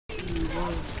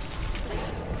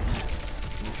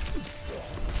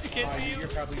I can't see you. You're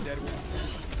probably dead.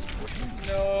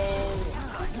 No.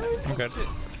 I'm good.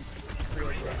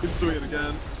 He's doing it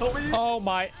again. Help me. Oh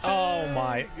my.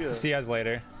 See you guys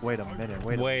later. Wait a minute.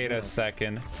 Wait a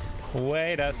second.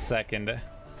 Wait a second.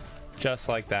 Just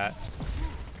like that.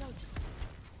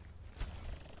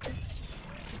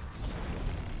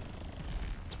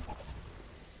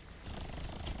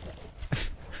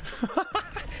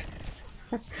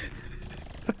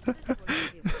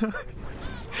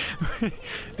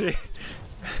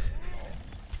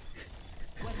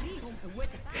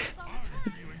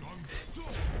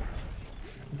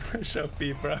 Push up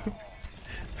B, bro.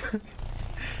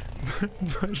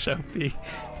 Push up B.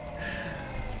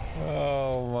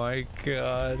 Oh my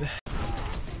god.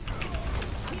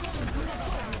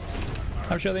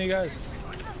 I'm shielding you guys.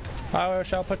 I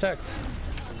shall protect.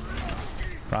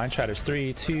 Ryan shatters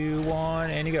 3, 2, 1,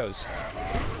 and he goes.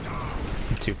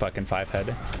 I'm too fucking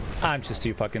 5-head. I'm just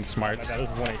too fucking smart.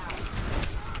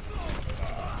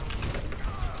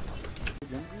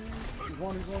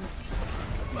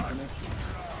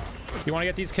 You want to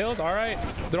get these kills? All right,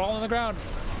 they're all on the ground.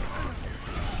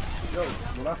 Yo,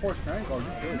 will I force tank or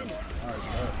just kill?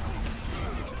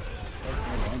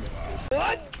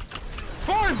 What?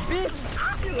 Farm,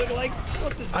 bitch! You look like.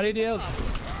 What's this? I need deals.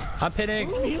 I'm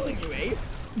pinning. I'm healing you, Ace.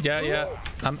 Yeah.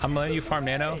 I'm letting you farm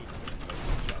nano.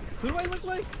 Who do I look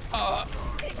like?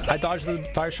 I dodged the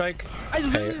fire strike. I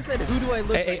literally said, who do I look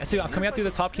like? Hey, so I'm coming out through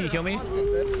the top. Can you heal me?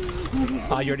 You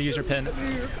already used your pin.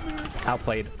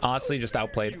 Outplayed. Honestly, just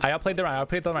outplayed. I outplayed the right.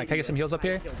 Can I get some heals up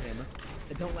here?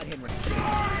 Don't let him run.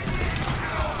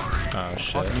 Oh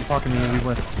shit. Fucking me, we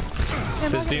win.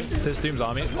 This Doom's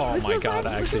on me. Oh my god,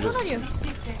 I actually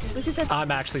just... I'm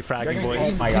actually fragging,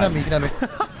 boys. Oh my god. Get on me.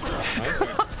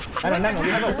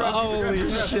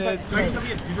 Holy shit.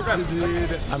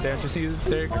 Dude, I'm damn just using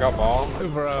Derek. I got ball.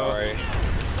 Bro. Sorry.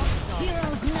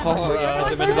 Oh yeah,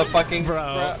 the middle of the fucking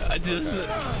bro. I just...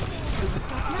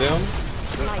 Doom?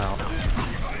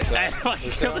 I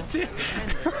killed it, dude.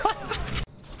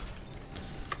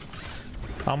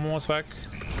 I'm almost back.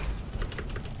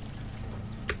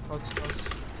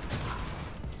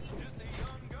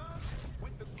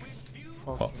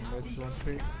 Oh.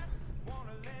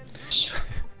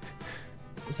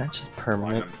 Is that just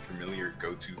permanent? Unfamiliar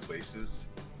go-to places.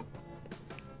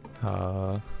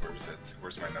 Uh. Where's it?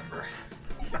 Where's my number?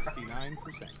 69%.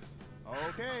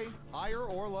 Okay, higher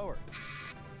or lower?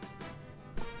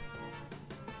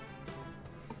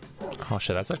 Oh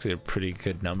shit, that's actually a pretty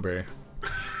good number.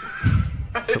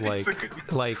 To like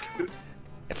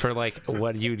for like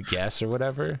what you'd guess or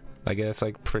whatever. Like it's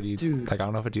like pretty. Dude. Like I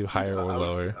don't know if it'd do higher or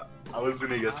lower. I was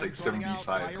gonna guess like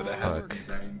 75, but I had to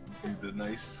do the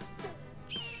nice.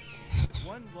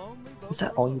 Is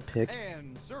that all you pick?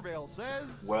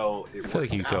 Well, I feel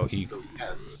like you go eat. So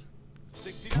yes.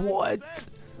 What?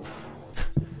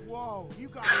 Whoa, you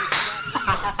got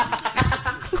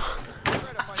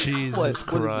Jesus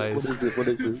Christ. What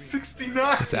is It's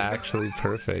 69. It's actually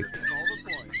perfect.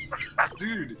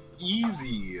 Dude,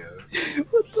 easy.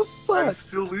 What the fuck? I'm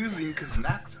still losing because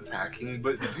Nax is hacking,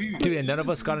 but dude. Dude, and none of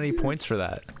us got any points for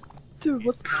that. Dude,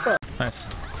 what the fuck? Nice.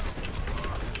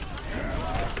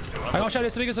 I got shot.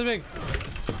 It's big. It's big.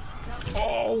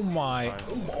 Oh my.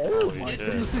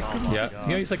 Yeah.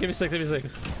 Give me 6. Give me 6. Give me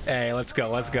 6. Hey, let's go.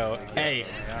 Let's go. Hey.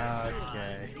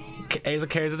 Okay. A's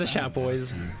carries in the chat,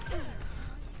 boys.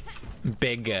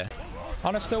 Big.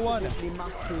 On a still one.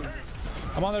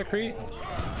 I'm on their Crete.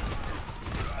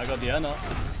 I got the Anna.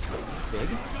 Big.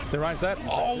 The Ryan's that.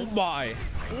 Oh my.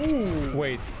 Ooh.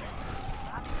 Wait.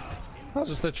 That was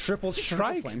just a triple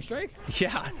strike. Flame strike?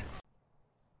 Yeah.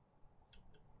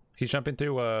 He's jumping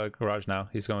through garage now.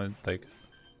 He's going like.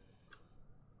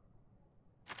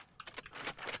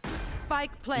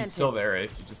 Spike planted. He's still there,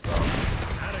 Ace. You just saw him.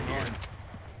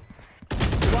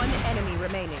 One enemy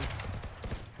remaining.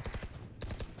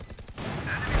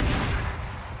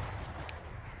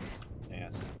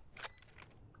 Yes.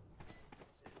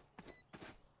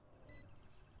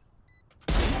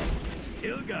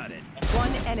 Still got it.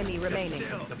 One enemy remaining.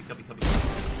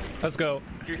 Let's go.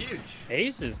 You're huge.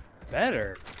 Ace is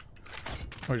better.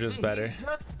 We're just better.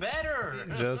 Just better.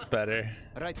 Just better.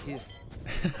 Right here.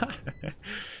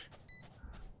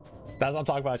 That's what I'm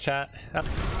talking about, chat.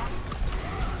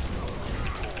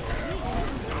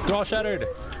 They're all shattered.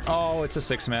 Oh, it's a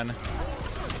 6-man.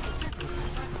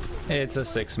 It's a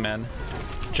 6-man.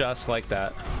 Just like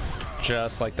that.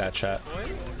 Just like that, chat.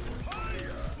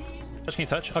 Can you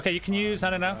touch? Okay, you can use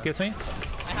Nana now. Give it to me. Okay,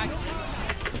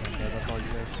 that's all you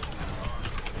guys.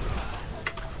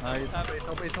 Nice.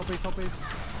 Help base.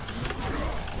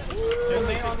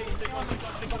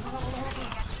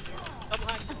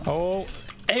 Oh,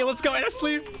 hey, let's go.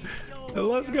 Asleep.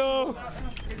 Let's go.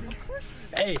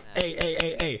 Hey.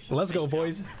 Let's go,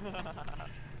 boys.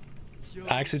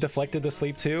 I actually deflected the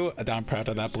sleep too. I'm proud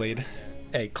of that blade.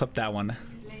 Hey, clip that one.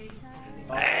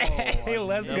 Hey,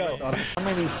 let's go. How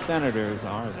many senators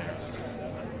are there?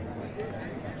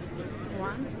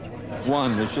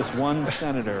 One. There's just one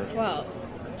senator. 12.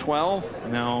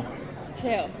 12? No. 2.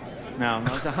 No,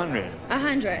 it's 100.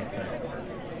 100.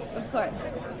 Of course.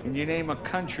 Can you name a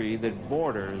country that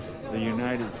borders the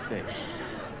United States?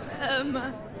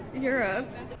 Europe.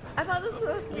 I thought this was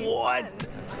supposed to be What?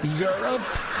 Europe?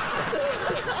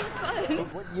 fun.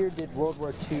 What year did World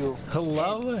War II?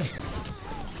 Hello?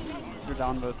 You're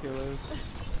down both healers.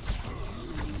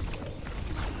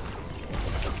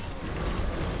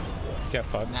 Get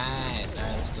fucked. Nice.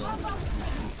 Alright, let's do it.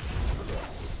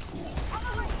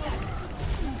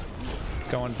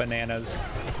 Going bananas.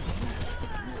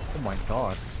 Oh my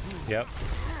god. Yep.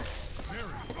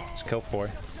 Just kill 4.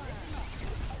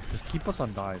 Just keep us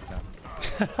on dive, man.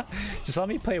 Just let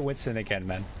me play Winston again,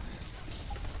 man.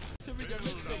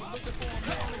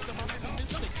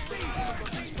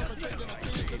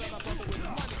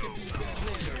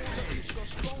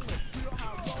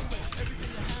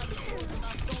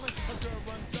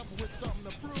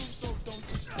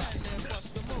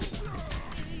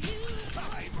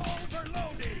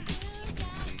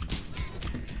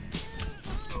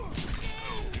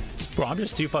 Bro, I'm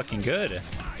just too fucking good.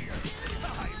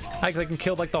 I can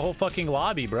kill like the whole fucking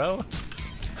lobby, bro.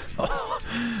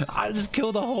 I just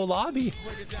killed the whole lobby.